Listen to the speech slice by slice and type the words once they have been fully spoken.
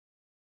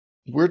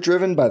We're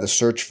driven by the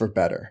search for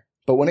better.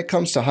 But when it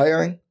comes to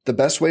hiring, the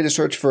best way to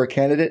search for a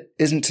candidate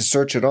isn't to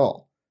search at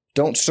all.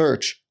 Don't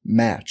search,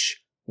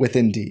 match with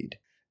Indeed.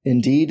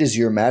 Indeed is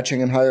your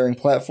matching and hiring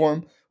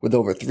platform with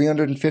over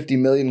 350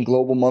 million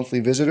global monthly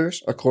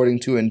visitors,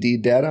 according to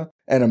Indeed data,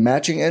 and a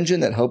matching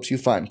engine that helps you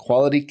find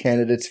quality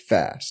candidates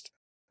fast.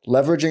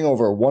 Leveraging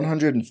over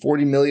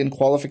 140 million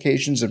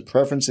qualifications and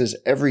preferences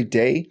every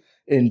day,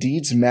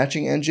 Indeed's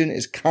matching engine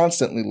is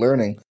constantly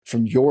learning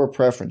from your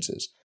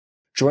preferences.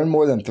 Join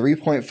more than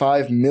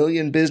 3.5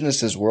 million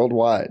businesses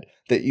worldwide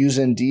that use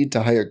Indeed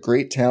to hire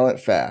great talent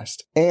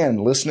fast.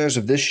 And listeners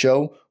of this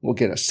show will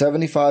get a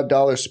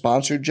 $75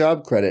 sponsored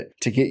job credit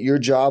to get your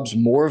jobs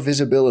more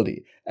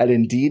visibility at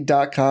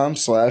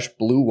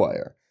Indeed.com/Blue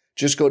Wire.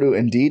 Just go to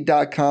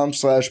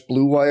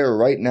Indeed.com/Blue Wire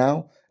right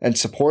now and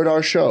support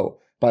our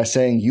show by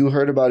saying you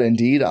heard about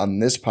Indeed on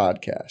this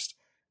podcast.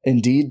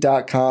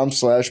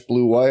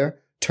 Indeed.com/Blue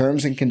Wire.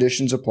 Terms and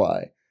conditions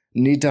apply.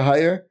 Need to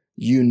hire?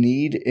 You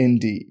need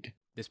Indeed.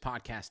 This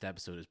podcast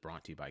episode is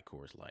brought to you by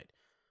Coors Light.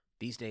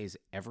 These days,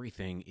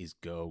 everything is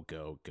go,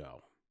 go,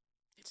 go.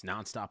 It's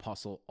nonstop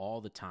hustle all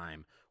the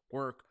time.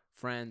 Work,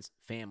 friends,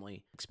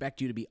 family,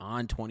 expect you to be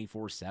on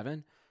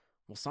 24/7.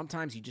 Well,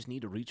 sometimes you just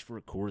need to reach for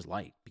a Coors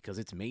Light because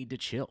it's made to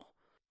chill.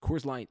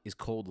 Coors Light is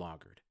cold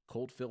lagered,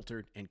 cold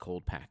filtered, and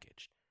cold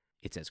packaged.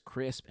 It's as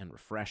crisp and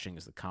refreshing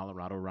as the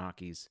Colorado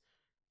Rockies.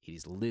 It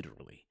is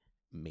literally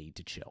made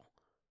to chill.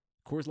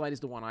 Coors Light is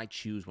the one I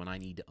choose when I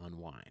need to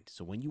unwind.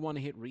 So when you want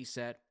to hit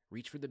reset,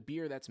 reach for the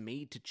beer that's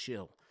made to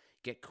chill.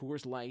 Get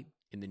Coors Light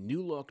in the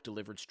new look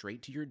delivered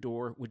straight to your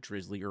door with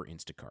Drizzly or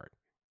Instacart.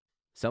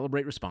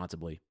 Celebrate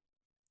responsibly.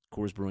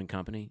 Coors Brewing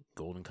Company,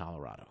 Golden,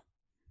 Colorado.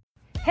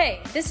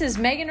 Hey, this is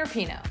Megan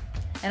Rapinoe.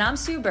 And I'm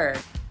Sue Bird.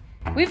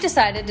 We've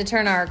decided to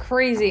turn our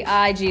crazy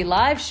IG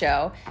live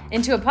show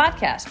into a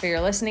podcast for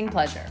your listening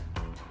pleasure.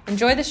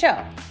 Enjoy the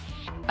show.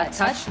 A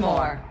Touch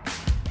More.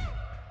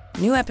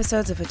 New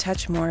episodes of A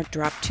Touch More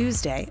drop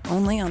Tuesday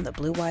only on the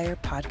Blue Wire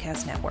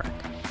Podcast Network.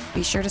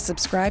 Be sure to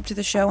subscribe to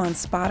the show on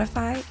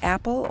Spotify,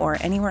 Apple, or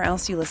anywhere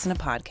else you listen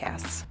to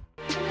podcasts.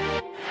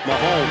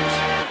 Mahomes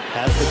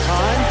has the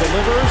time,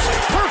 delivers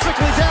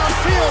perfectly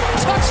downfield.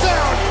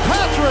 Touchdown!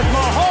 Patrick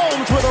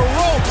Mahomes with a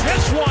rope.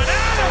 This one,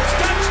 Adams,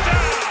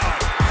 touchdown!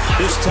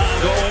 This time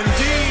going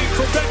deep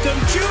for Beckham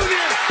Jr.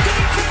 Did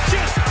he catch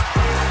it?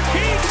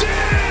 He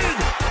did!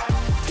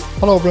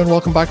 Hello everyone,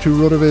 welcome back to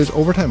RotoViz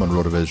Overtime on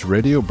RotoViz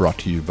Radio, brought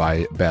to you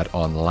by Bet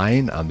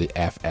Online and the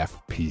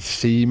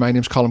FFPC. My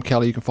name's Colin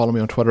Kelly. You can follow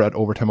me on Twitter at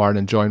Overtime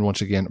Ireland, joined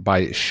once again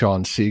by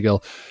Sean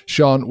Siegel.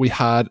 Sean, we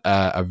had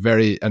a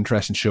very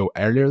interesting show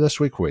earlier this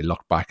week where we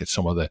looked back at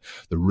some of the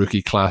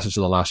rookie classes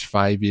of the last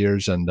 5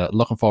 years, and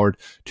looking forward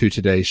to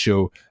today's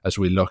show as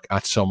we look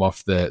at some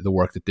of the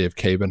work that Dave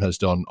Caban has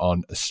done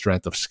on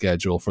strength of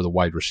schedule for the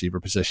wide receiver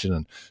position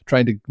and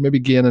trying to maybe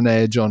gain an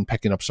edge on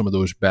picking up some of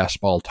those best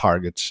ball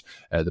targets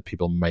that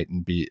people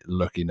mightn't be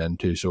looking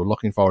into. So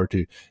looking forward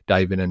to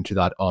diving into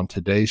that on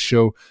today's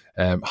show.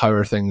 How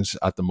are things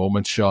at the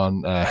moment,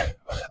 Sean? A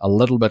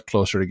little bit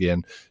closer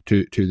again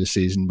to the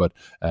season, but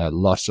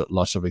lots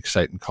of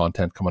exciting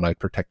content coming out,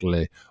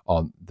 particularly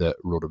on the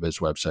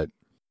RotoViz website.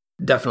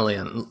 Definitely,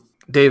 and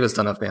Dave has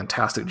done a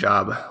fantastic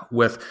job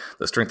with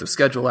the Strength of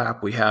Schedule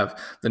app. We have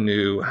the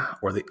new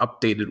or the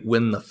updated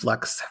Win the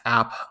Flex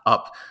app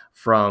up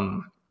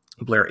from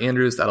Blair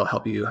Andrews. That'll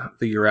help you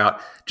figure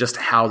out just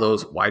how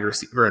those wide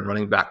receiver and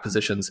running back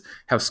positions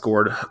have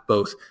scored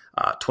both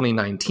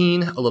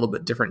 2019, a little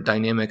bit different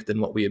dynamic than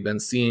what we have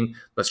been seeing,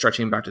 but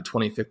stretching back to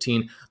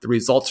 2015. The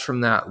results from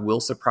that will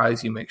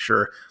surprise you. Make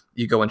sure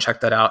you go and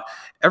check that out.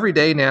 Every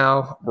day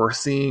now, we're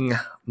seeing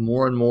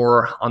more and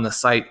more on the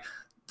site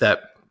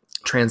that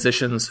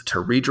transitions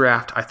to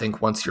redraft. I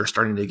think once you're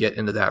starting to get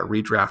into that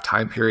redraft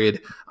time period,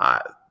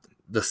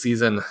 the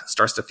season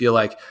starts to feel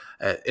like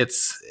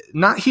it's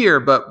not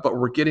here, but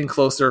we're getting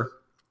closer.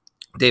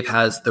 Dave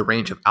has the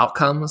range of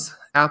outcomes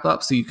app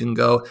up, so you can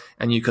go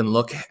and you can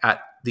look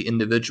at the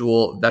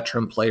individual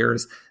veteran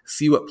players,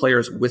 see what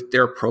players with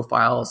their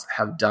profiles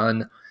have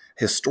done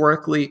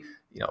historically,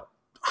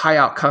 high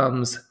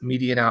outcomes,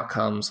 median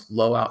outcomes,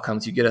 low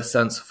outcomes. You get a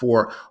sense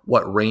for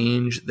what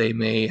range they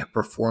may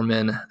perform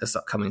in this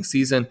upcoming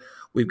season.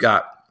 We've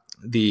got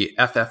the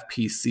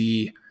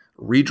FFPC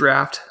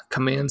redraft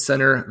command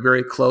center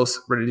very close,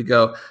 ready to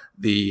go.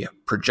 The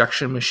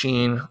projection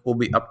machine will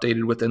be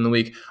updated within the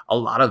week. A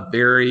lot of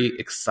very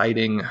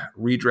exciting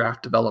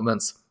redraft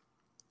developments.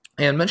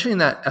 And mentioning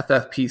that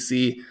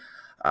FFPC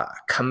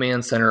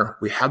command center,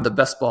 we have the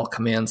best ball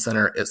command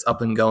center is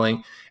up and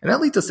going. And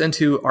that leads us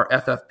into our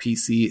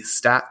FFPC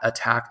stat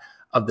attack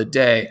of the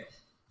day. I'm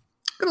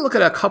going to look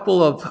at a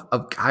couple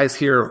of guys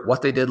here,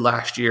 what they did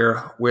last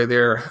year, where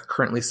they're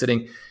currently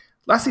sitting.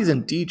 Last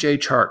season, DJ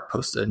Chark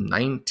posted a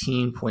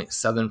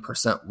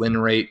 19.7% win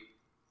rate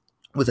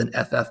with an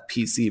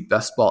FFPC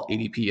best ball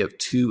ADP of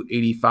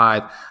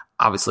 285,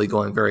 obviously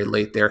going very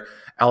late there.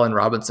 Allen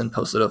Robinson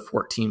posted a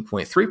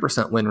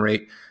 14.3% win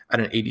rate at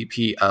an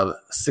ADP of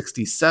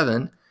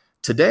 67.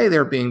 Today,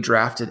 they're being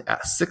drafted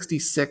at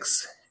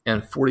 66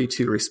 and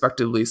 42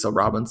 respectively. So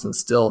Robinson's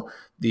still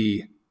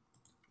the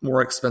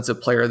more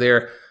expensive player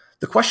there.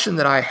 The question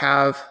that I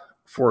have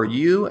for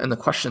you, and the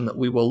question that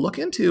we will look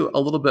into a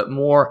little bit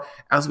more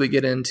as we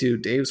get into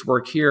Dave's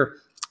work here,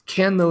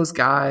 can those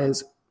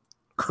guys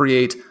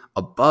create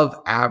above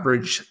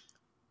average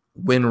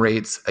win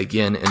rates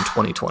again in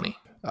 2020?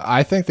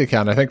 I think they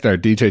can. I think now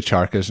DJ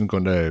Chark isn't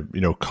going to,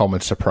 come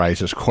and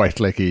surprise us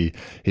quite like he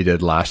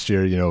did last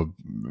year.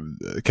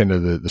 Kind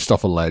of the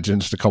stuff of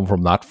legends to come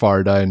from that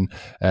far down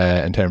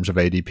in terms of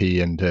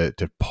ADP and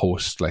to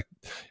post like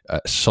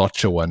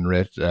such a win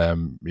rate,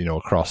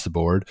 across the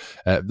board.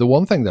 The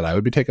one thing that I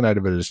would be taking out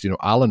of it is,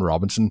 Allen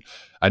Robinson.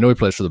 I know he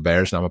plays for the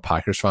Bears and I'm a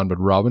Packers fan, but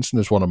Robinson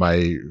is one of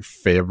my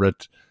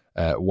favorite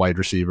wide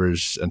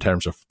receivers in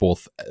terms of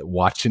both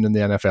watching in the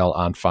NFL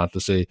and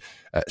fantasy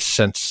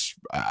since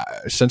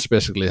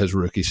basically his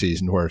rookie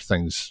season, where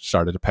things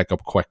started to pick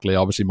up quickly.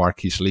 Obviously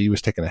Marquise Lee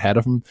was taken ahead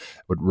of him,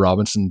 but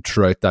Robinson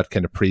throughout that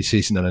kind of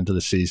preseason and into the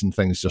season,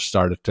 things just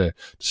started to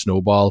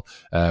snowball.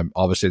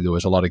 Obviously there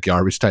was a lot of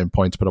garbage time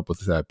points put up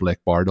with Blake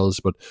Bortles,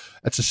 but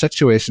it's a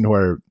situation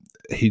where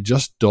he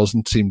just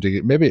doesn't seem to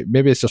get, maybe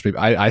it's just me.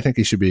 I think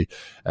he should be,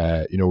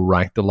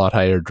 ranked a lot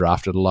higher,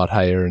 drafted a lot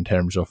higher in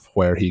terms of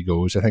where he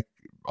goes. I think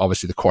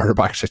obviously the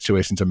quarterback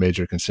situation is a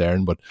major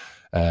concern, but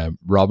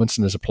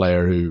Robinson is a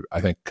player who I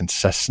think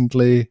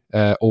consistently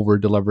over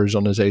delivers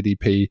on his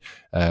ADP,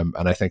 and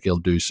I think he'll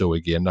do so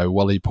again. Now,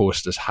 will he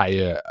post as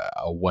high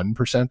a win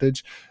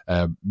percentage?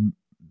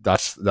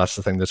 That's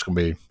the thing that's going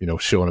to be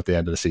shown at the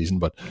end of the season.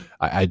 But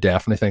I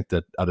definitely think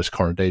that at his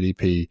current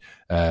ADP,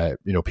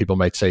 people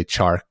might say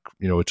Chark,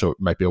 it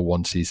might be a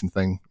one season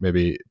thing.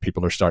 Maybe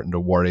people are starting to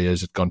worry,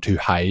 is it gone too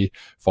high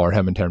for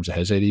him in terms of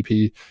his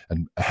ADP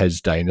and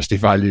his dynasty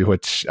value,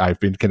 which I've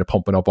been kind of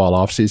pumping up all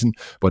off season.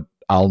 But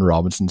Allen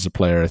Robinson's a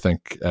player I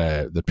think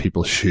that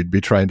people should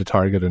be trying to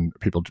target, and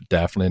people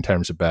definitely in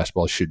terms of best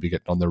ball should be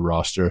getting on their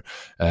roster.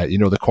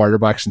 The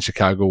quarterbacks in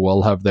Chicago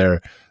will have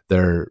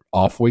their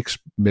off weeks,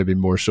 maybe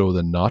more so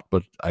than not,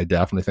 but I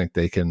definitely think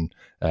they can,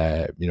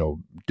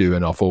 do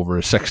enough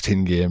over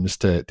 16 games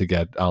to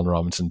get Allen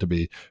Robinson to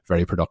be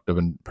very productive,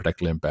 and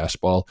particularly in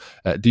best ball.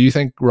 Do you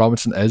think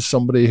Robinson is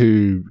somebody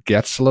who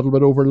gets a little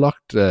bit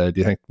overlooked? Do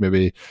you think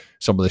maybe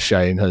some of the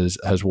shine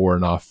has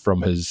worn off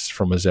from his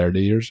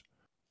early years?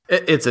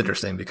 It's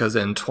interesting because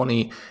in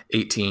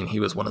 2018, he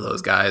was one of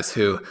those guys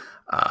who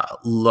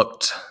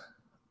looked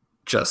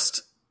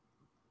just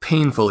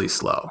painfully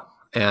slow.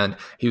 And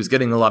he was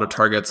getting a lot of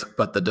targets,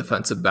 but the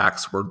defensive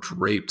backs were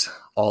draped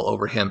all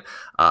over him.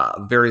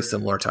 Very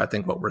similar to, I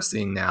think, what we're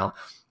seeing now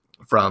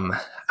from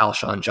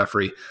Alshon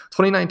Jeffrey.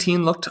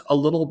 2019 looked a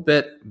little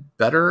bit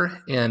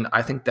better, and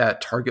I think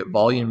that target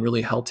volume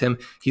really helped him.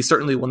 He's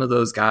certainly one of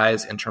those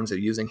guys in terms of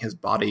using his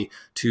body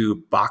to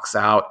box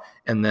out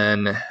and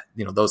then,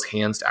 those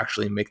hands to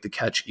actually make the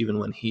catch even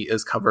when he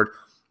is covered.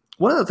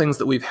 One of the things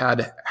that we've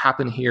had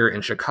happen here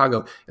in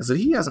Chicago is that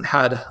he hasn't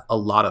had a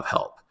lot of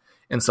help.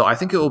 And so I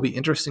think it will be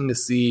interesting to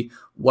see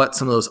what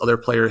some of those other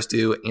players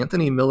do.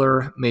 Anthony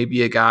Miller may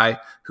be a guy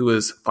who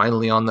is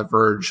finally on the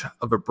verge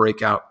of a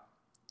breakout.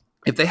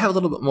 If they have a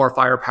little bit more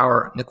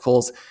firepower, Nick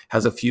Foles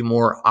has a few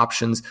more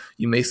options.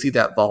 You may see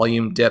that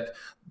volume dip,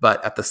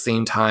 but at the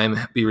same time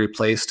be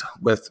replaced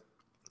with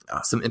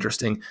some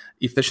interesting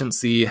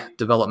efficiency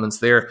developments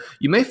there.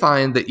 You may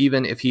find that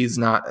even if he's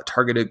not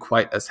targeted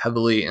quite as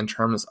heavily in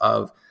terms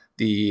of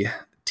the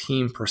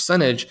team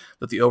percentage,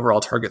 that the overall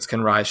targets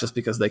can rise just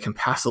because they can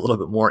pass a little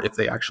bit more if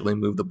they actually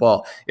move the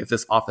ball. If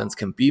this offense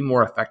can be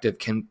more effective,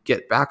 can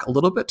get back a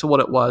little bit to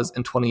what it was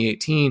in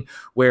 2018,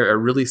 where it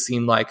really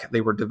seemed like they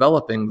were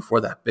developing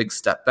before that big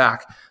step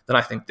back, then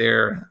I think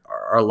there's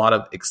a lot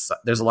of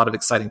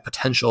exciting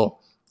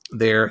potential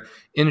there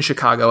in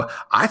Chicago.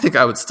 I think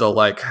I would still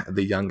like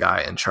the young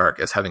guy in Chark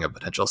as having a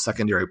potential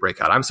secondary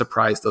breakout. I'm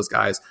surprised those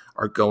guys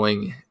are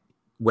going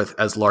with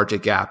as large a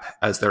gap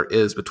as there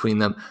is between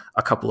them,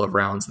 a couple of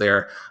rounds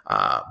there.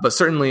 But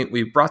certainly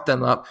we brought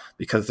them up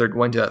because they're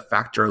going to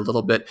factor a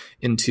little bit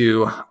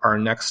into our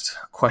next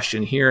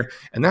question here.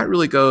 And that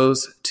really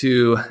goes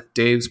to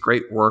Dave's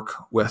great work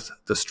with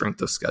the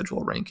strength of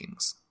schedule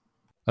rankings.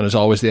 And as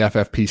always, the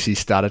FFPC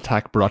Stat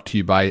Attack brought to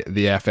you by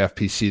the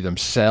FFPC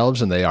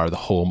themselves, and they are the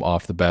home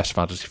of the best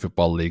fantasy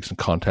football leagues and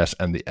contests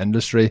in the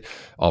industry,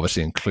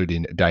 obviously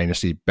including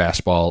Dynasty,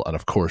 Best Ball, and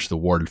of course the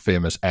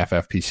world-famous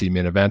FFPC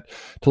main event.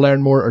 To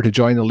learn more or to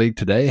join the league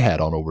today, head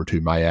on over to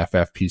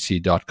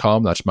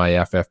myffpc.com. That's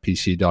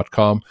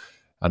myffpc.com.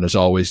 And as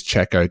always,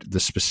 check out the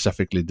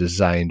specifically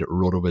designed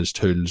RotoViz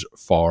tools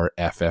for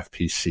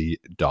FFPC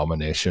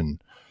domination.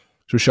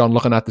 So, Sean,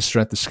 looking at the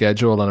strength of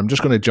schedule, and I'm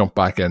just going to jump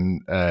back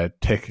and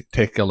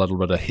take a little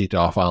bit of heat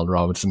off Allen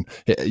Robinson.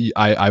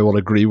 I will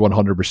agree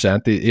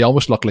 100%. He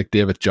almost looked like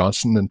David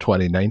Johnson in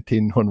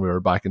 2019 when we were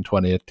back in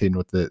 2018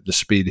 with the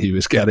speed he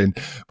was getting,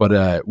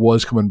 but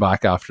was coming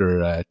back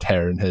after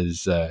tearing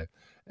his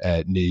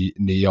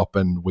knee up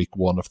in week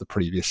 1 of the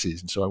previous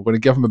season. So I'm going to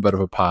give him a bit of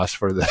a pass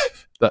for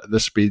the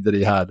speed that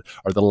he had,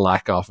 or the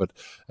lack of it,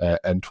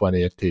 in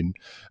 2018.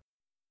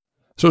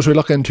 So as we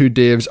look into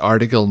Dave's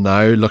article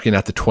now, looking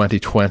at the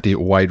 2020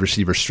 wide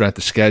receiver strength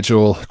of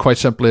schedule, quite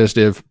simply as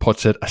Dave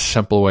puts it, a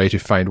simple way to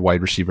find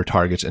wide receiver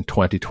targets in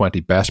 2020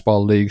 best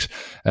ball leagues.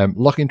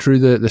 Looking through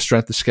the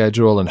strength of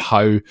schedule and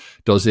how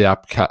does the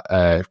app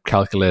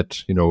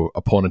calculate,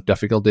 opponent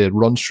difficulty, it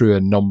runs through a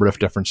number of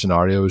different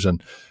scenarios.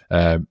 And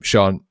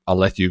Sean, I'll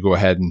let you go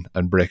ahead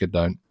and break it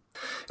down.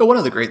 So one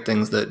of the great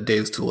things that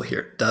Dave's tool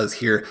does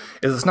here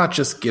is it's not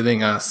just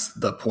giving us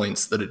the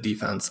points that a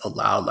defense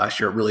allowed last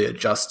year. It really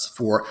adjusts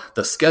for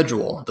the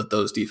schedule that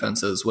those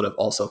defenses would have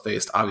also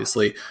faced.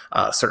 Obviously,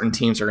 certain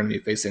teams are going to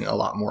be facing a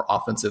lot more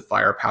offensive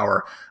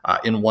firepower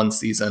in one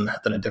season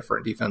than a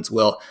different defense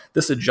will.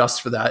 This adjusts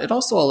for that. It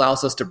also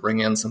allows us to bring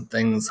in some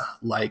things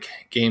like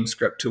game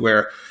script to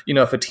where,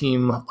 if a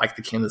team like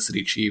the Kansas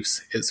City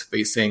Chiefs is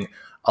facing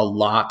a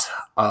lot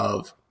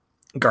of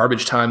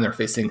garbage time, they're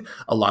facing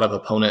a lot of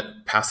opponent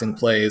passing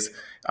plays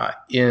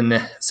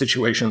in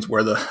situations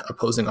where the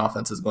opposing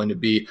offense is going to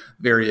be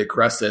very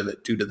aggressive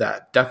due to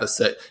that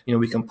deficit.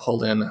 We can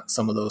pull in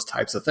some of those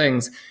types of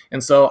things.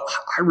 And so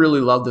I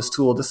really love this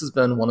tool. This has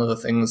been one of the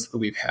things that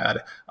we've had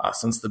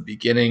since the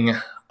beginning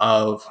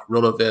of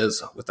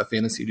RotoViz with the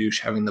Fantasy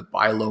Douche having the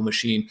buy low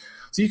machine.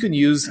 So you can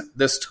use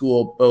this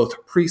tool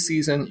both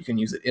preseason, you can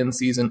use it in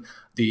season.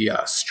 The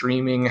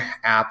streaming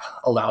app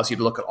allows you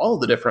to look at all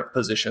of the different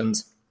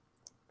positions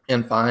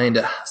and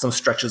find some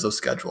stretches of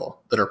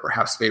schedule that are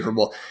perhaps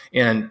favorable.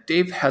 And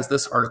Dave has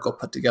this article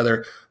put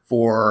together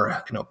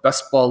for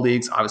best ball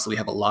leagues. Obviously, we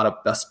have a lot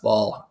of best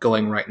ball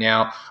going right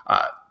now.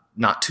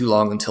 Not too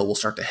long until we'll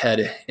start to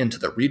head into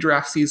the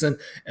redraft season.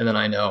 And then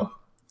I know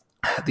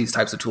these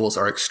types of tools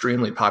are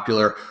extremely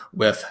popular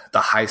with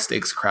the high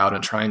stakes crowd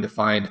and trying to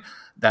find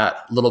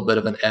that little bit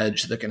of an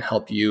edge that can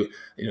help you,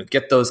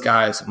 get those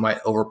guys who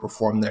might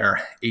overperform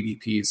their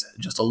ADPs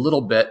just a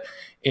little bit.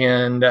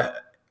 And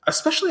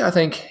especially, I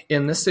think,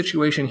 in this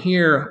situation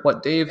here,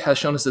 what Dave has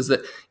shown us is that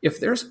if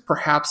there's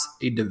perhaps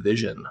a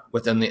division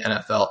within the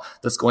NFL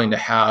that's going to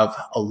have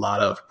a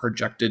lot of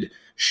projected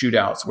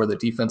shootouts where the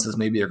defenses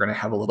maybe are going to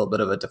have a little bit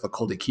of a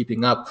difficulty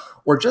keeping up,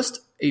 or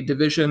just a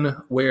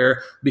division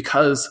where,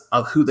 because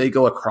of who they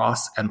go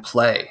across and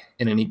play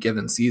in any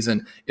given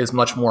season, is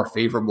much more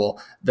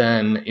favorable,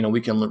 then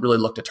we can really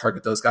look to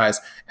target those guys.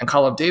 And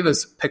Colin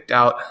Davis picked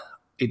out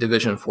a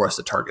division for us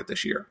to target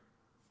this year.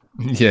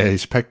 Yeah,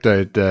 he's picked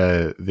out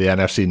the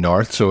NFC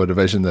North, so a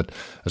division that,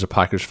 as a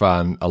Packers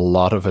fan, a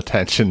lot of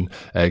attention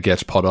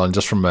gets put on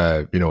just from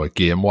a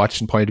game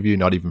watching point of view,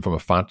 not even from a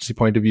fantasy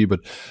point of view,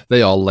 but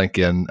they all link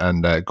in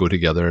and go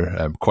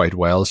together quite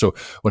well. So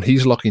when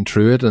he's looking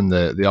through it and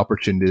the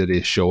opportunity that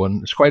he's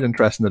showing, it's quite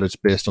interesting that it's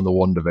based on the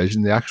one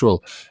division. The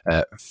actual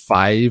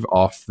 5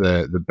 of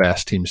the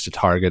best teams to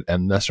target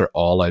in this are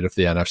all out of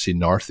the NFC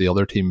North, the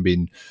other team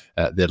being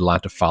the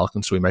Atlanta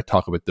Falcons. So we might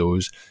talk about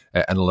those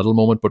in a little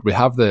moment, but we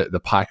have the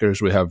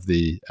Packers, we have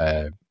the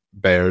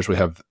Bears, we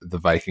have the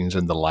Vikings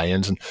and the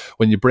Lions. And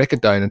when you break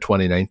it down in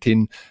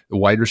 2019, the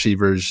wide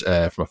receivers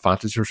from a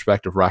fantasy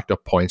perspective racked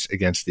up points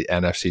against the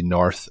NFC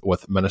North,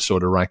 with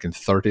Minnesota ranking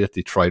 30th,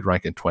 Detroit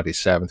ranking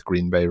 27th,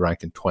 Green Bay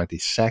ranking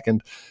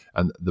 22nd,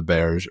 and the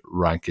Bears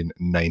ranking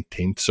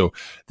 19th. So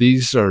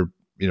these are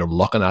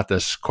looking at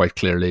this quite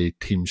clearly,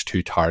 teams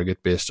to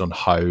target based on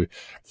how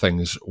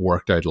things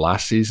worked out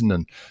last season.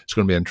 And it's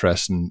going to be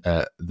interesting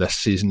this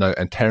season. Now,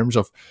 in terms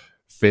of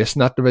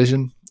facing that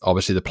division,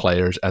 obviously the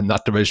players in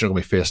that division are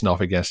going to be facing off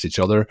against each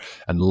other,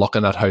 and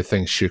looking at how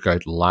things shook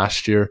out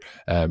last year.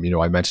 I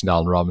mentioned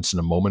Allen Robinson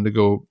a moment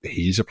ago.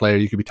 He's a player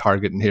you could be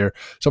targeting here.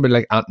 Somebody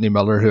like Anthony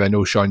Miller, who I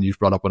know, Sean, you've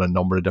brought up on a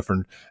number of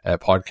different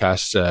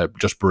podcasts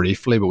just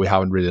briefly, but we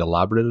haven't really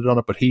elaborated on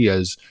it. But he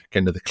is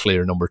kind of the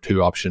clear number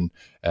 2 option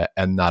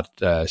in that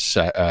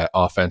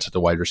offense at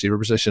the wide receiver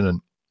position.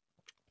 And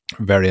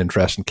very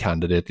interesting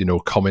candidate,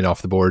 coming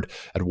off the board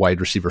at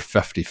wide receiver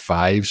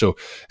 55. So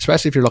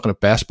especially if you're looking at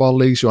best ball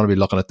leagues, you want to be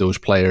looking at those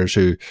players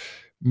who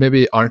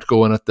maybe aren't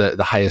going at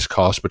the highest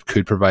cost, but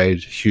could provide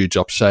huge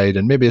upside.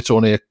 And maybe it's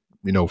only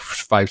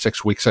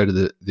 5-6 weeks out of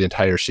the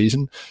entire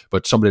season,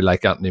 but somebody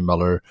like Anthony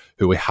Miller,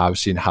 who we have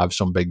seen have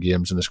some big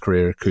games in his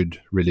career, could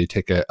really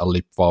take a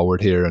leap forward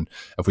here. And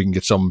if we can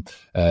get some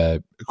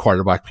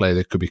quarterback play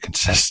that could be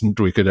consistent,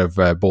 we could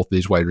have both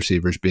these wide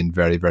receivers being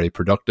very, very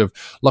productive.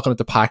 Looking at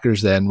the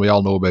Packers, then, we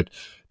all know about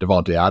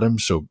Devontae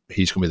Adams, so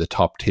he's going to be the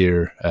top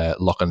tier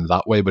looking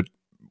that way. But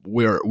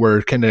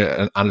we're kind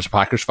of, and as a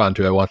Packers fan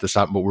too, I want this to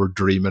happen, but we're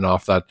dreaming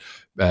off that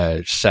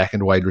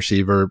second wide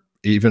receiver.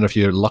 Even if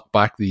you look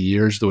back the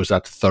years, there was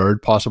that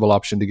third possible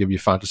option to give you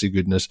fantasy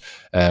goodness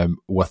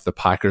with the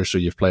Packers. So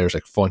you have players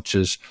like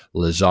Funchess,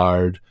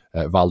 Lazard,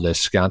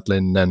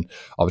 Valdez-Scantling, and then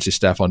obviously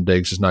Stephon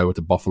Diggs is now with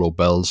the Buffalo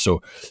Bills. So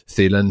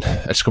Thielen,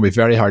 it's going to be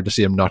very hard to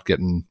see him not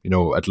getting,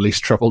 at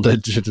least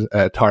triple-digit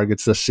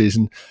targets this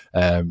season.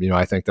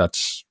 I think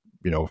that's,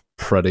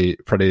 pretty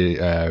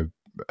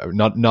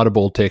not a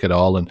bold take at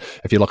all. And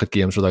if you look at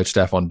games without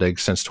Stephon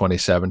Diggs since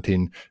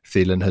 2017,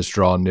 Thielen has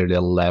drawn nearly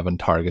 11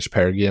 targets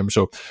per game.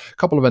 So a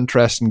couple of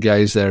interesting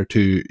guys there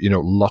to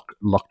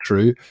look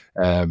through.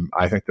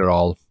 I think they're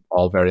all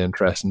very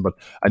interesting, but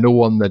I know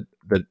one that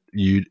that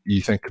you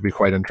think could be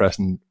quite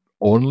interesting,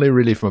 only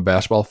really from a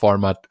baseball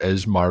format,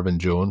 is Marvin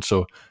Jones.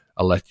 So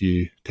I'll let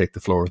you take the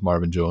floor with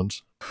Marvin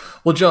Jones.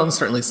 Well, Jones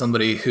certainly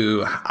somebody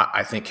who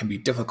I think can be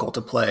difficult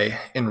to play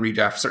in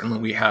redraft. Certainly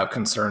we have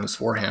concerns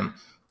for him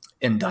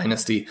in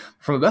Dynasty.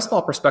 From a best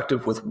ball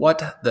perspective, with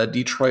what the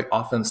Detroit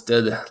offense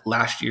did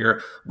last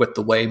year with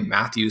the way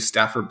Matthews,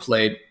 Stafford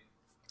played,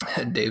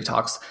 Dave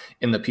talks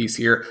in the piece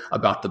here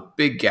about the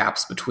big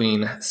gaps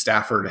between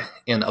Stafford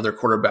and other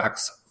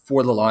quarterbacks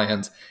for the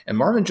Lions. And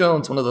Marvin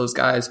Jones, one of those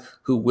guys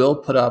who will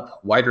put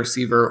up wide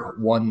receiver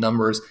one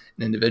numbers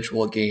in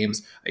individual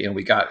games.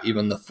 We got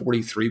even the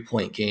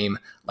 43-point game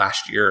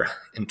last year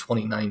in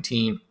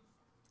 2019.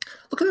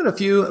 Looking at a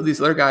few of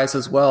these other guys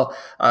as well,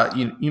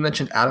 you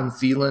mentioned Adam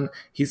Thielen.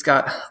 He's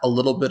got a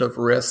little bit of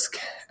risk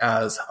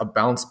as a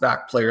bounce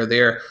back player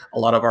there. A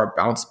lot of our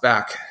bounce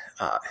back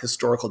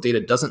historical data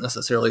doesn't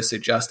necessarily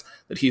suggest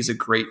that he's a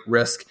great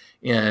risk.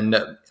 And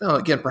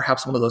again,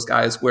 perhaps one of those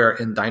guys where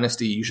in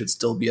Dynasty you should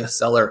still be a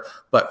seller.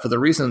 But for the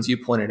reasons you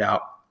pointed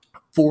out,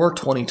 for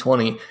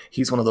 2020,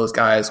 he's one of those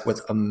guys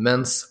with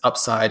immense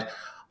upside.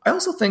 I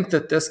also think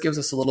that this gives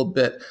us a little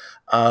bit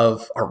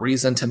of a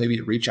reason to maybe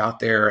reach out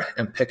there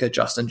and pick a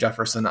Justin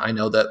Jefferson. I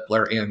know that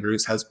Blair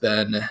Andrews has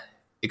been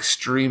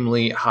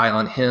extremely high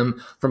on him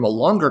from a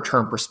longer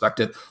term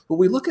perspective, but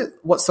we look at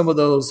what some of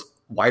those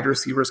wide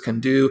receivers can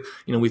do.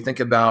 We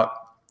think about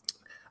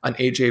an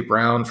A.J.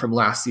 Brown from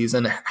last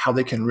season, how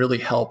they can really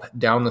help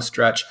down the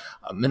stretch.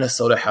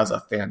 Minnesota has a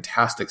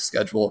fantastic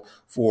schedule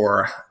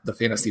for the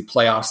fantasy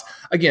playoffs.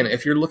 Again,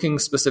 if you're looking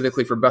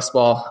specifically for best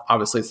ball,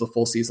 obviously it's the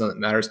full season that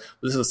matters.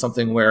 But this is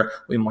something where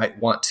we might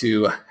want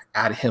to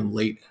add him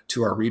late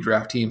to our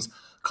redraft teams.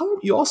 Colin,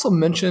 you also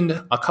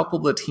mentioned a couple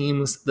of the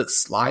teams that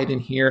slide in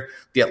here.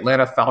 The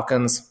Atlanta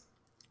Falcons,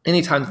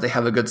 anytime that they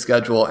have a good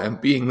schedule,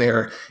 and being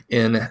there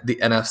in the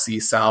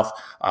NFC South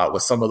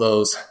with some of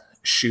those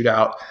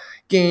shootout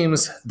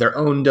games, their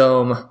own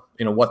dome,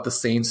 what the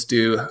Saints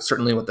do,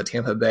 certainly what the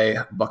Tampa Bay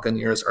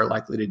Buccaneers are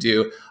likely to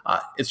do.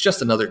 It's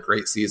just another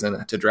great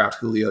season to draft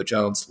Julio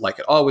Jones like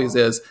it always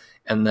is.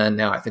 And then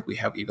now I think we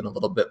have even a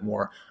little bit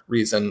more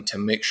reason to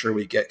make sure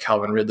we get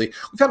Calvin Ridley.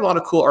 We've had a lot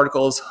of cool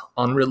articles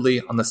on Ridley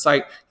on the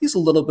site. He's a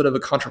little bit of a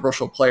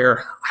controversial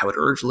player. I would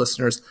urge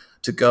listeners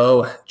to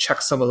go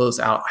check some of those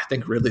out. I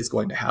think Ridley's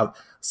going to have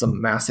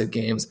some massive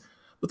games.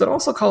 But then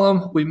also,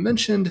 Colin, we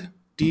mentioned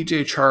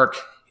DJ Chark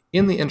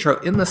in the intro,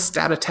 in the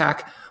stat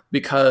attack,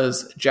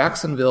 because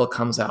Jacksonville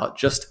comes out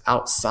just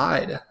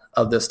outside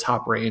of this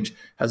top range,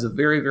 has a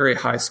very, very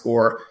high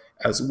score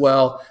as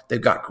well.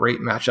 They've got great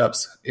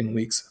matchups in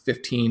weeks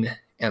 15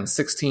 and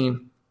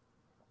 16.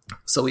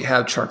 So we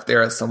have Chark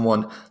there as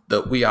someone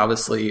that we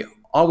obviously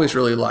always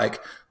really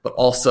like, but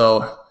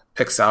also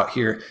picks out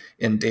here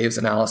in Dave's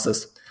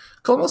analysis.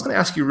 Colin, I was going to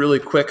ask you really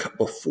quick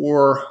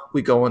before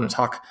we go in and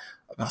talk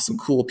about some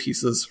cool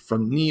pieces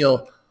from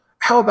Neil.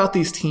 How about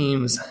these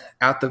teams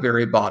at the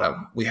very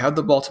bottom? We have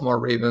the Baltimore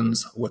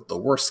Ravens with the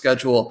worst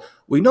schedule.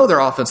 We know their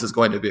offense is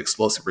going to be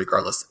explosive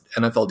regardless.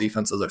 NFL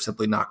defenses are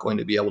simply not going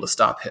to be able to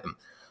stop him.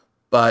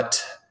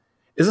 But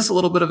is this a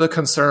little bit of a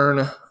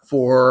concern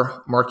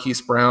for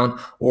Marquise Brown,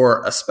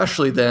 or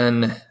especially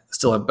then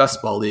still in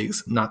best ball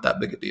leagues, not that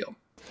big a deal?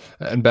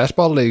 In best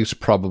ball leagues,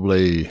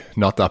 probably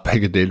not that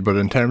big a deal, but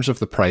in terms of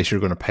the price you're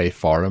going to pay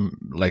for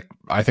him,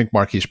 I think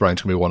Marquise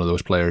Brown's going to be one of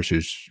those players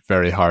who's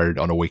very hard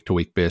on a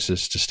week-to-week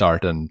basis to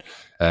start in,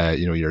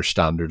 your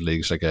standard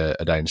leagues like a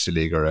dynasty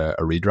league or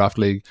a redraft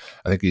league.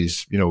 I think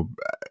he's,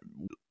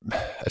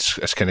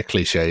 it's kind of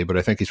cliche, but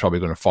I think he's probably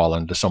going to fall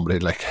into somebody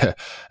like a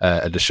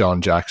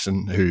Deshaun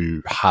Jackson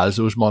who has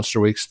those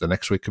monster weeks. The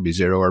next week could be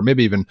zero, or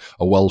maybe even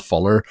a Will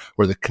Fuller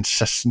where the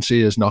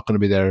consistency is not going to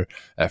be there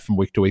from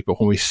week to week.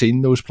 But when we've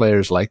seen those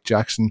players like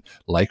Jackson,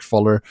 like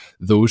Fuller,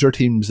 those are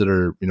teams that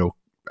are,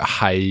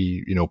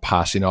 high,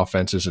 passing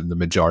offenses in the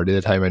majority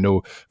of the time. I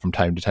know from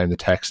time to time the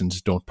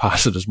Texans don't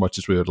pass it as much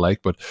as we would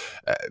like, but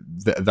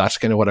that's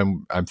kind of what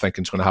I'm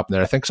thinking is going to happen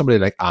there. I think somebody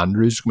like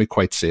Andrews is going to be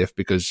quite safe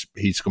because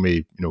he's going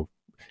to be,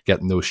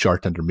 getting those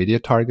short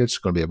intermediate targets,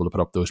 going to be able to put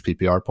up those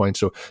PPR points.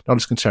 So not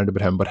as concerned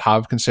about him, but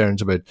have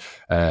concerns about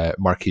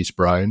Marquise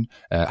Brown.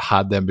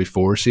 Had them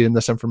before seeing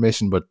this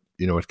information, but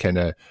it kind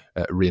of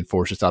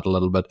reinforces that a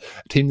little bit.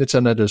 A team that's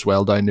in it as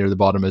well down near the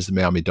bottom is the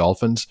Miami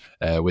Dolphins.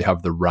 We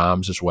have the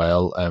Rams as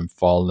well,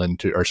 falling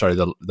into,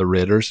 the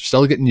Raiders.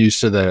 Still getting used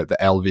to the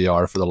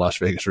LVR for the Las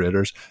Vegas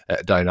Raiders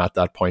down at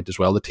that point as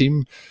well. The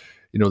team,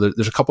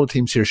 there's a couple of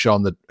teams here,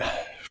 Sean, that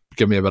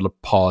give me a bit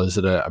of pause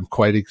that I'm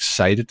quite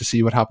excited to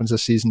see what happens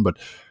this season, but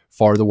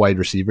for the wide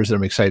receivers that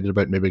I'm excited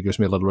about, maybe it gives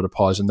me a little bit of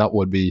pause, and that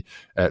would be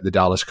the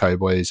Dallas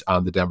Cowboys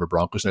and the Denver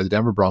Broncos. Now, the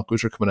Denver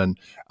Broncos are coming in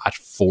at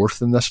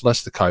fourth in this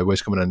list, the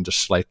Cowboys coming in just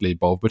slightly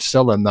above, but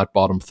still in that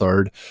bottom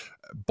third.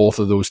 Both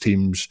of those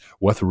teams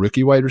with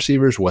rookie wide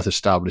receivers, with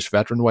established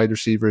veteran wide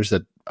receivers,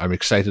 that I'm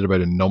excited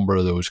about a number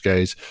of those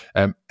guys.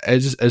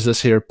 Is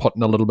this here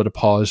putting a little bit of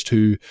pause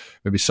to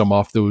maybe some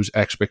of those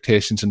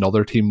expectations?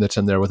 Another team that's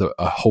in there with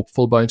a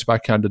hopeful bounce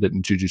back candidate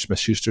in Juju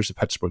Smith-Schuster's, the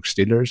Pittsburgh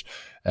Steelers.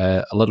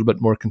 A little bit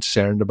more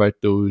concerned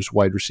about those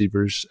wide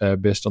receivers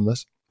based on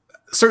this?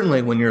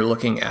 certainly when you're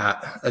looking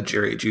at a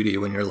Jerry Jeudy,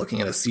 when you're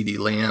looking at a CeeDee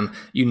Lamb,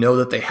 you know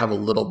that they have a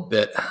little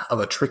bit of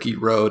a tricky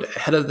road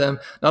ahead of them,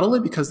 not only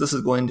because this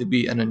is going to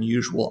be an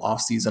unusual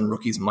offseason.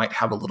 Rookies might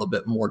have a little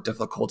bit more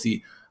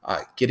difficulty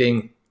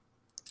getting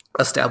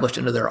established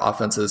into their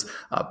offenses,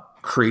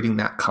 creating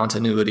that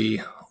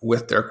continuity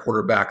with their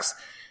quarterbacks.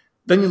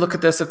 Then you look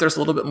at this, if there's a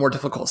little bit more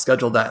difficult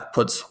schedule, that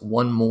puts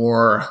one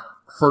more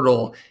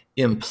hurdle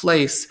in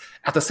place.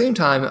 At the same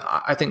time,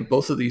 I think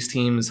both of these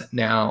teams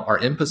now are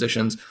in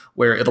positions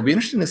where it'll be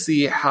interesting to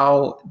see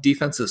how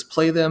defenses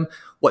play them,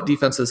 what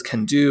defenses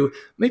can do,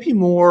 maybe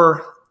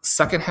more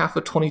second half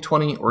of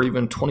 2020 or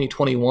even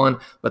 2021.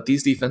 But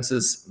these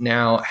defenses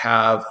now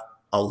have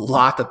a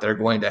lot that they're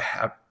going to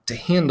have to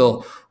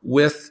handle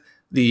with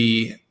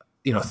the,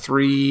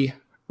 3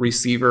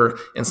 receiver,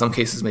 in some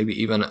cases, maybe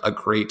even a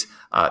great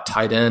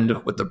tight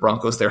end with the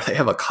Broncos there. They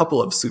have a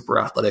couple of super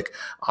athletic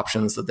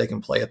options that they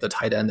can play at the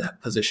tight end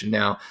position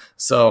now.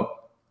 So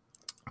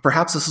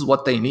perhaps this is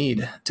what they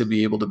need to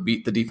be able to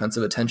beat the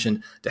defensive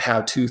attention, to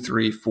have 2,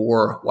 3,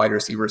 4 wide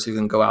receivers who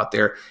can go out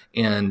there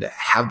and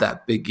have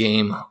that big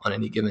game on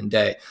any given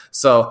day.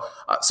 So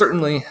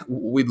certainly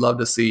we'd love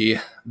to see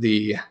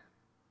the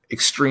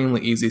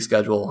extremely easy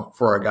schedule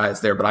for our guys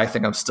there, but I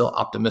think I'm still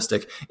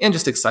optimistic and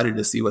just excited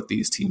to see what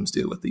these teams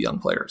do with the young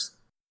players.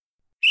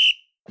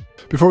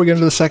 Before we get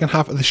into the second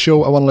half of the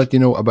show, I want to let you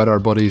know about our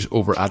buddies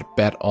over at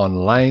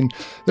BetOnline.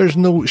 There's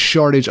no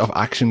shortage of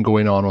action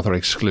going on with our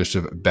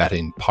exclusive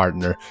betting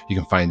partner. You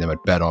can find them at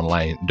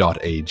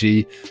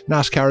betonline.ag.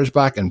 NASCAR is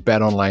back, and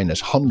BetOnline has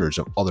hundreds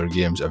of other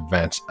games,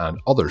 events, and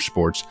other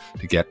sports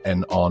to get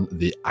in on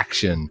the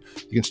action.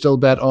 You can still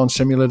bet on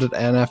simulated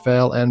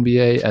NFL,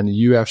 NBA, and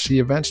UFC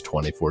events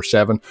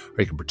 24/7,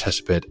 or you can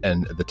participate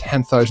in the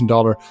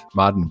 $10,000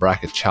 Madden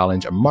Bracket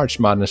Challenge, a March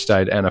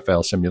Madness-style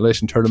NFL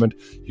simulation tournament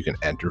you can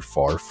enter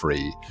for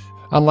free.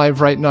 And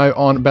live right now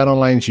on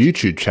BetOnline's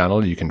YouTube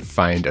channel, you can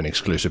find an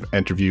exclusive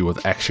interview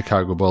with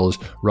ex-Chicago Bulls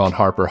Ron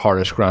Harper,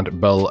 Horace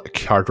Grant, Bill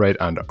Cartwright,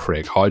 and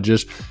Craig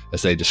Hodges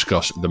as they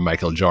discuss the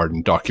Michael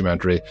Jordan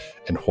documentary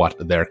and what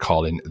they're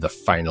calling the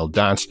final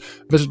dance.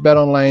 Visit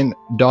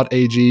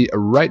betonline.ag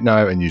right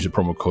now and use the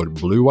promo code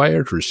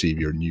BlueWire to receive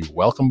your new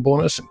welcome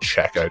bonus and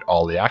check out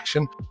all the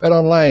action.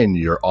 BetOnline,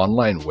 your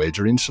online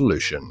wagering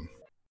solution.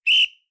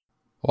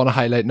 I want to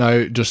highlight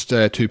now just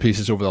 2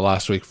 pieces over the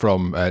last week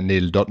from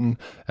Neil Dutton.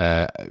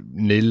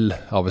 Neil,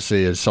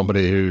 obviously, is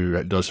somebody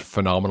who does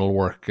phenomenal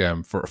work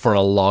for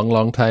a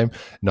long time,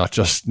 not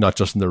just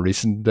in the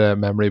recent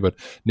memory, but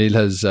Neil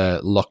has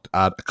looked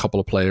at a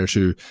couple of players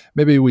who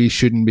maybe we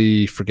shouldn't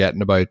be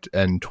forgetting about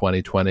in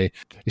 2020.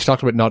 He's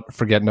talked about not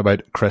forgetting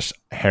about Chris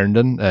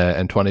Herndon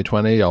in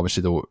 2020,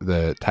 obviously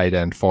the tight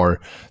end for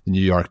the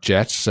New York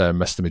Jets,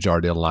 missed the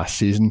majority of last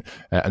season,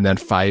 and then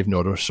 5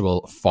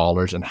 noticeable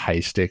fallers in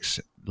high-stakes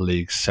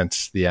leagues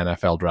since the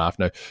NFL draft.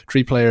 Now,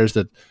 3 players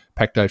that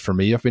picked out for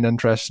me have been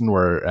interesting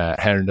were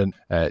Herndon,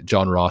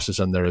 John Ross is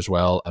in there as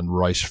well, and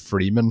Royce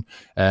Freeman.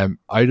 Out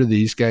of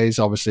these guys,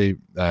 obviously,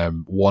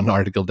 one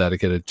article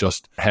dedicated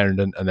just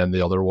Herndon, and then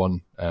the other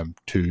one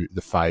to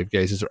the 5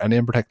 guys. Is there any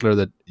in particular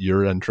that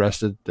you're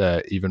interested,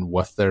 even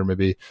with their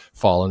maybe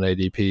fallen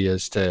ADP,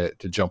 is to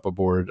jump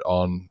aboard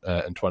on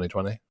in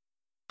 2020?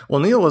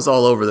 Well, Neil was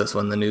all over this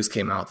when the news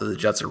came out that the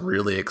Jets are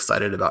really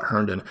excited about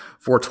Herndon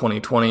for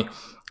 2020.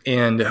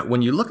 And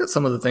when you look at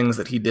some of the things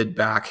that he did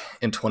back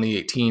in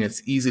 2018,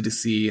 it's easy to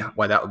see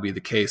why that would be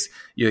the case.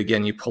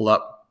 You pull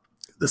up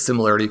the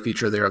similarity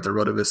feature there at the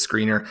RotoViz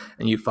screener,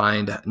 and you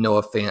find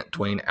Noah Fant,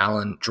 Dwayne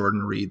Allen,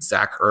 Jordan Reed,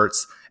 Zach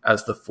Ertz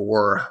as the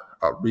 4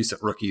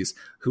 recent rookies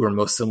who are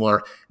most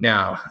similar.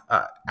 Now,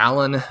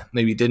 Allen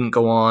maybe didn't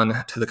go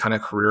on to the kind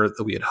of career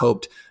that we had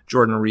hoped.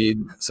 Jordan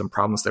Reed, some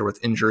problems there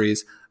with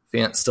injuries.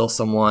 Fant, still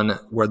someone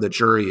where the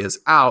jury is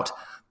out.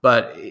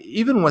 But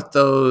even with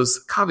those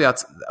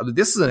caveats,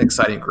 this is an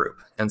exciting group.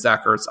 And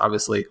Zach Ertz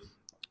obviously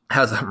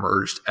has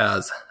emerged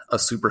as a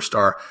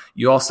superstar.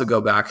 You also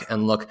go back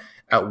and look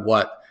at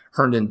what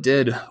Herndon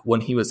did when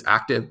he was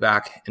active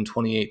back in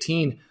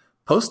 2018,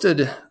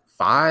 posted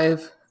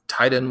 5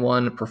 tight end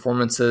 1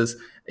 performances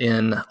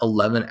in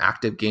 11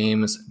 active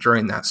games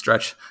during that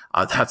stretch.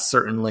 That's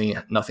certainly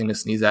nothing to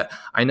sneeze at.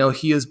 I know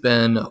he has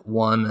been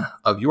one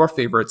of your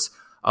favorites.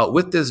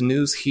 With this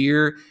news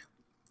here,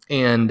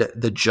 and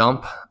the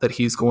jump that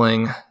he's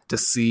going to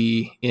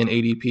see in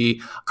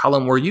ADP.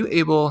 Colin, were you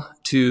able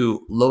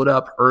to load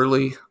up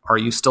early? Are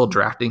you still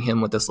drafting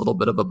him with this little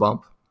bit of a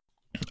bump?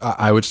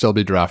 I would still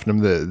be drafting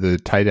him. The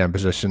tight end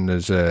position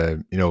is,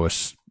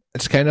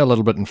 it's kind of a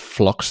little bit in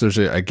flux. There's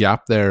a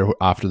gap there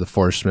after the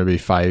first maybe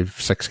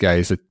 5-6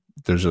 guys that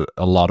there's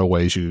a lot of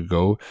ways you could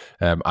go.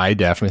 I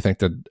definitely think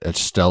that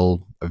it's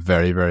still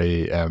very,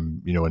 very,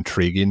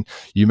 intriguing.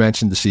 You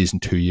mentioned the season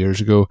 2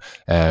 years ago.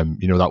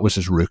 That was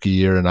his rookie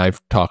year, and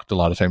I've talked a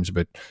lot of times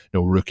about,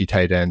 rookie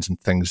tight ends and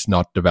things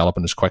not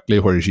developing as quickly,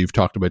 whereas you've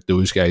talked about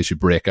those guys who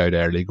break out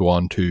early, go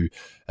on to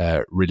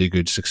really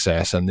good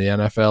success in the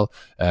NFL.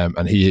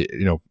 And he,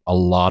 a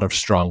lot of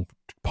strong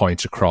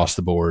points across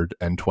the board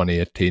in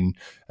 2018.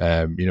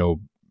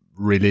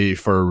 really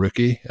for a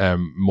rookie,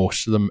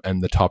 most of them in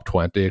the top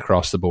 20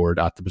 across the board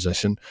at the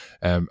position.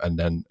 And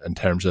then in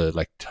terms of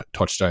like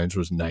touchdowns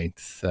was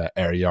 9th,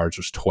 air yards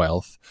was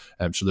 12th.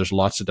 So there's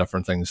lots of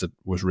different things that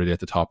was really at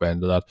the top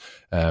end of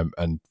that.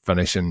 And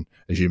finishing,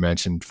 as you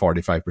mentioned,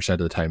 45% of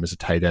the time as a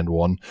tight end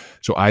 1.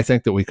 So I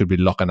think that we could be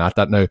looking at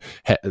that now.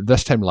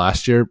 This time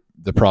last year,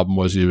 the problem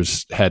was he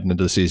was heading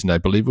into the season, I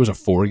believe it was a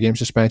 4-game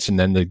suspension, and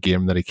then the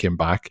game that he came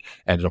back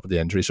ended up with the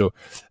injury. So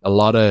a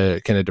lot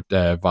of kind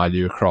of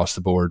value across the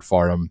board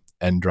for him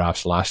in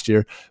drafts last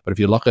year. But if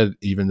you look at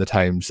even the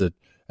times that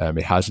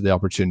he has the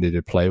opportunity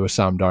to play with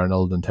Sam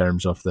Darnold in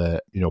terms of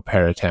the,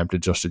 per attempt,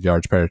 adjusted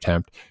yards per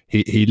attempt,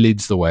 he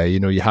leads the way.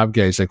 You have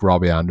guys like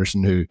Robbie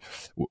Anderson, who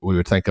we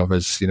would think of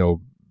as,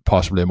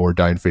 possibly a more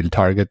downfield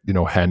target.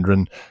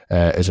 Hendren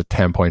is at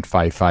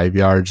 10.55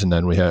 yards, and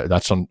then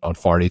that's on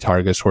 40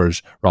 targets,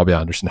 whereas Robbie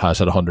Anderson has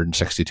had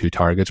 162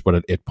 targets, but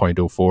at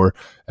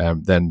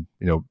 8.04. Then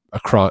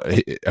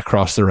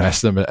across the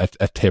rest of them, it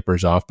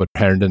tapers off. But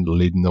Herndon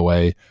leading the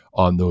way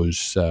on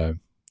those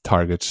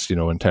targets,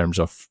 in terms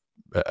of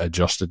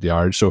adjusted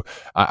yards. So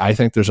I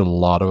think there's a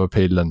lot of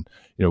appeal. And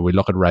we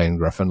look at Ryan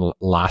Griffin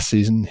last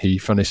season; he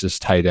finished as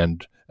tight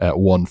end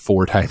 1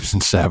 4 times in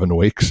 7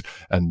 weeks,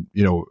 and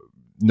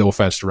no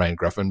offense to Ryan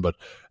Griffin, but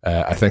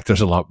I think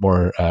there's a lot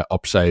more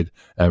upside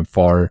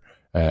for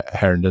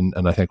Herndon,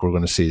 and I think we're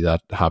going to see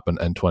that happen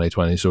in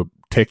 2020. So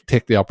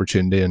take the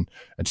opportunity and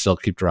still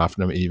keep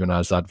drafting him, even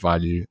as the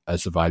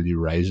value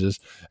rises.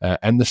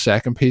 And the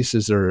second piece,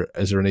 is there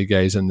any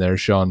guys in there,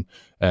 Sean?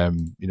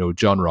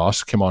 John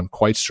Ross came on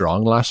quite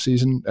strong last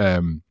season.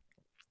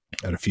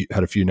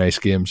 Had a few nice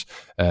games.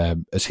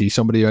 Is he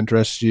somebody who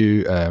interests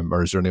you,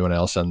 or is there anyone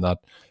else in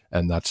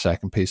that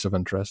second piece of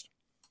interest?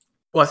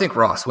 Well, I think,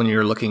 Ross, when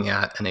you're looking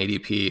at an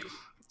ADP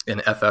in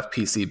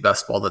FFPC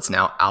best ball that's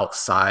now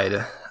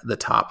outside the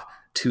top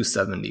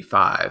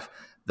 275,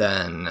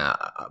 then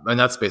and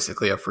that's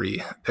basically a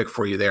free pick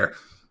for you there.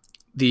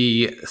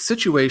 The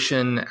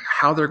situation,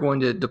 how they're going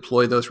to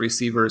deploy those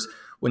receivers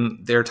when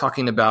they're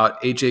talking about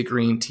AJ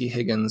Green, T.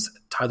 Higgins,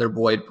 Tyler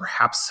Boyd,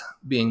 perhaps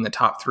being the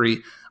top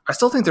 3, I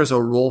still think there's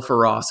a role for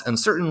Ross, and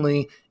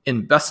certainly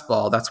in best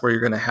ball, that's where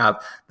you're going to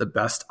have the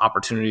best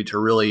opportunity to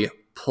really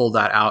pull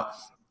that out.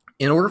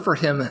 In order for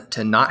him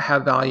to not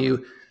have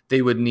value,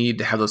 they would need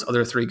to have those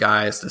other 3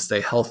 guys to stay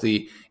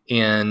healthy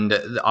and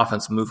the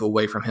offense move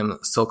away from him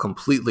so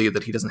completely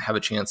that he doesn't have a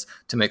chance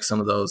to make some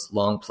of those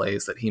long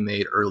plays that he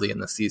made early in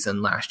the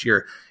season last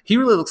year. He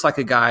really looks like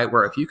a guy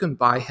where if you can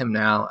buy him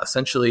now,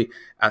 essentially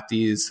at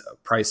these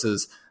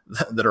prices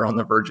that are on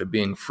the verge of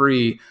being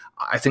free,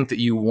 I think that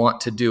you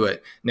want to do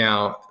it.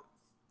 Now,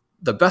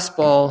 the best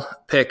ball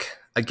pick,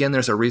 again,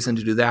 there's a reason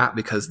to do that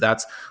because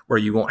that's where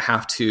you won't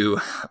have to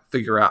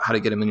figure out how to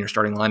get him in your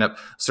starting lineup.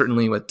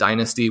 Certainly with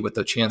Dynasty, with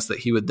the chance that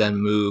he would then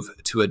move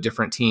to a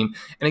different team.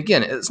 And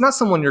again, it's not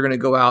someone you're going to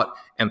go out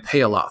and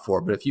pay a lot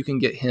for, but if you can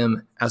get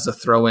him as a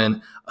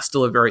throw-in,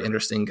 still a very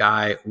interesting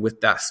guy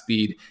with that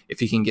speed, if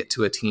he can get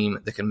to a team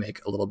that can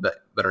make a little bit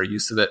better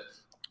use of it.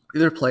 The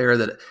other player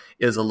that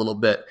is a little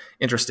bit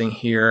interesting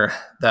here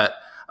that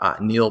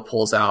Neil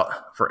pulls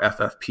out for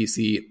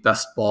FFPC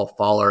best ball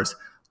fallers,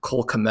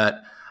 Cole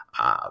Kmet.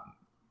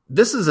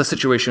 This is a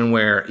situation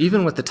where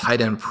even with the tight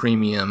end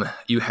premium,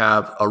 you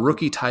have a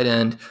rookie tight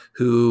end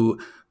who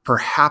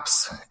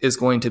perhaps is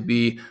going to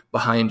be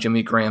behind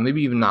Jimmy Graham,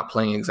 maybe even not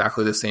playing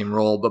exactly the same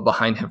role, but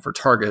behind him for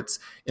targets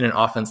in an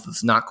offense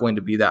that's not going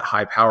to be that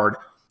high powered.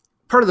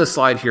 Part of the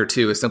slide here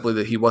too is simply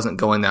that he wasn't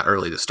going that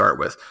early to start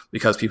with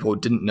because people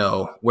didn't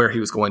know where he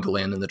was going to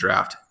land in the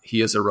draft.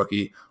 He is a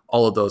rookie,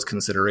 all of those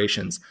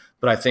considerations.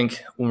 But I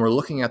think when we're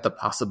looking at the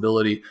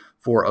possibility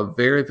for a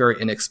very,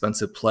 very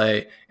inexpensive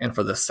play and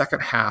for the second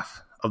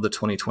half of the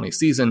 2020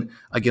 season,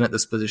 again, at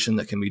this position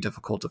that can be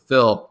difficult to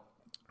fill,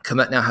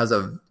 Kmet now has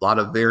a lot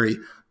of very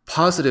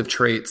positive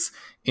traits.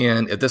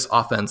 And if this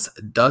offense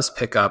does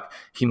pick up,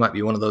 he might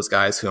be one of those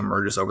guys who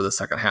emerges over the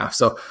second half.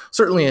 So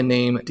certainly a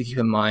name to keep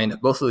in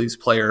mind. Both of these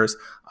players,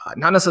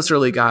 not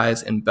necessarily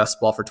guys in best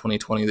ball for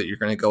 2020 that you're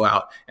going to go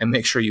out and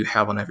make sure you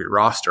have on every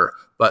roster,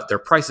 but their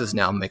prices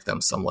now make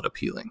them somewhat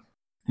appealing.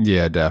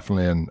 Yeah,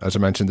 definitely. And as I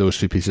mentioned, those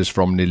 2 pieces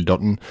from Neil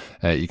Dutton,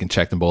 you can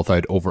check them both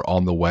out over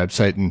on the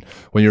website. And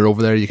when you're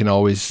over there, you can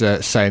always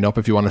sign up.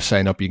 If you want to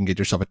sign up, you can get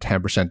yourself a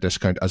 10%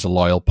 discount as a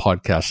loyal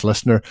podcast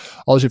listener.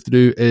 All you have to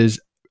do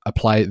is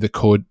apply the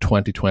code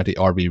 2020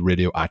 RB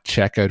Radio at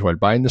checkout while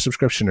buying the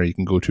subscription, or you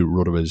can go to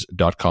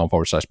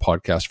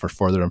rotoviz.com/podcast for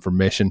further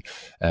information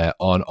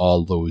on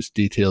all those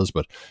details.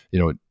 But,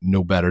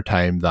 no better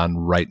time than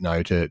right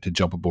now to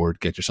jump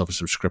aboard, get yourself a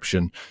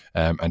subscription,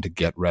 and to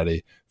get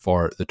ready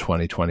for the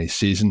 2020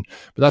 season.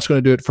 But that's going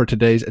to do it for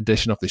today's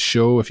edition of the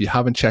show. If you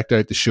haven't checked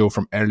out the show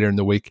from earlier in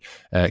the week,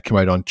 it came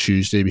out on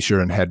Tuesday. Be sure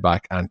and head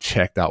back and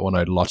check that one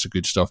out. Lots of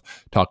good stuff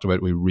talked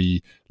about.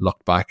 We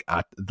looked back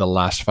at the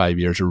last 5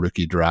 years of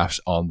rookie draft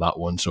drafts on that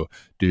one. So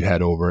do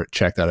head over,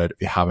 check that out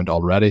if you haven't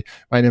already.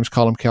 My name's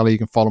Colm Kelly. You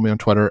can follow me on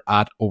Twitter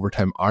at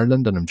Overtime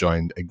Ireland, and I'm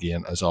joined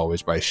again, as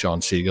always, by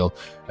Sean Siegel.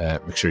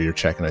 Make sure you're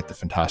checking out the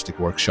fantastic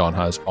work Sean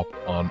has up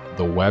on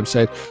the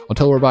website.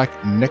 Until we're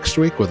back next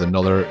week with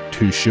another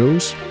 2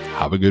 shows,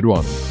 have a good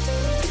one.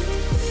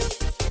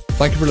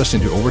 Thank you for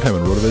listening to Overtime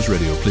on RotoViz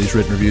Radio. Please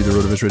rate and review the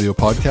RotoViz Radio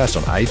podcast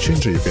on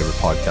iTunes or your favorite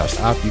podcast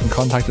app. You can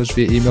contact us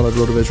via email at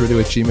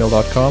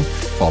rotovizradio@gmail.com.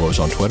 Follow us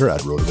on Twitter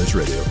at RotoViz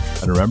Radio.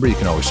 And remember, you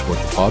can always support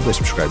the pod by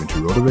subscribing to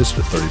RotoViz at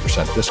a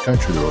 30%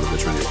 discount through the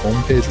RotoViz Radio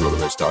homepage,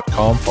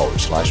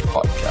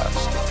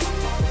 rotoviz.com/podcast.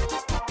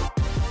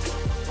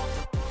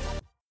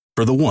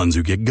 For the ones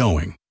who get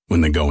going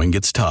when the going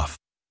gets tough,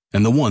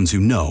 and the ones who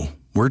know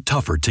we're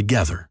tougher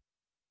together.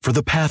 For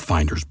the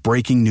Pathfinders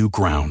breaking new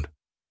ground,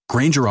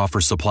 Grainger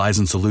offers supplies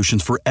and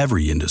solutions for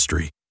every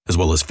industry, as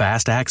well as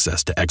fast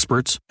access to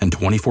experts and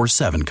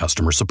 24/7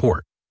 customer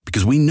support.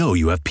 Because we know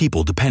you have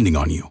people depending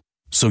on you,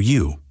 so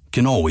you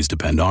can always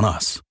depend on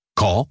us.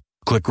 Call,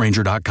 click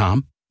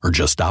Grainger.com, or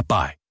just stop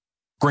by.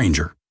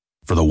 Grainger,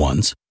 for the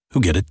ones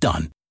who get it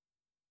done.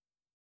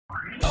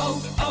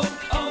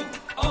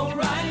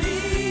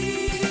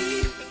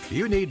 O'Reilly.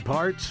 You need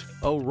parts?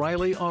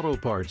 O'Reilly Auto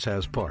Parts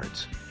has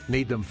parts.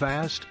 Need them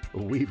fast?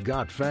 We've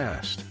got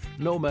fast.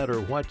 No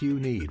matter what you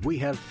need, we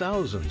have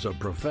thousands of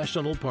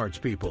professional parts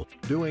people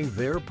doing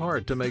their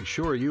part to make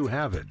sure you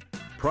have it.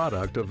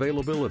 Product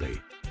availability.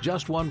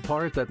 Just one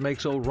part that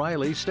makes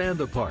O'Reilly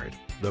stand apart.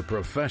 The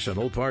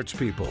professional parts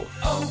people.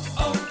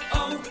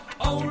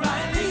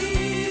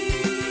 O'Reilly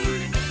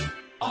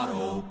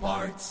Auto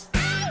Parts.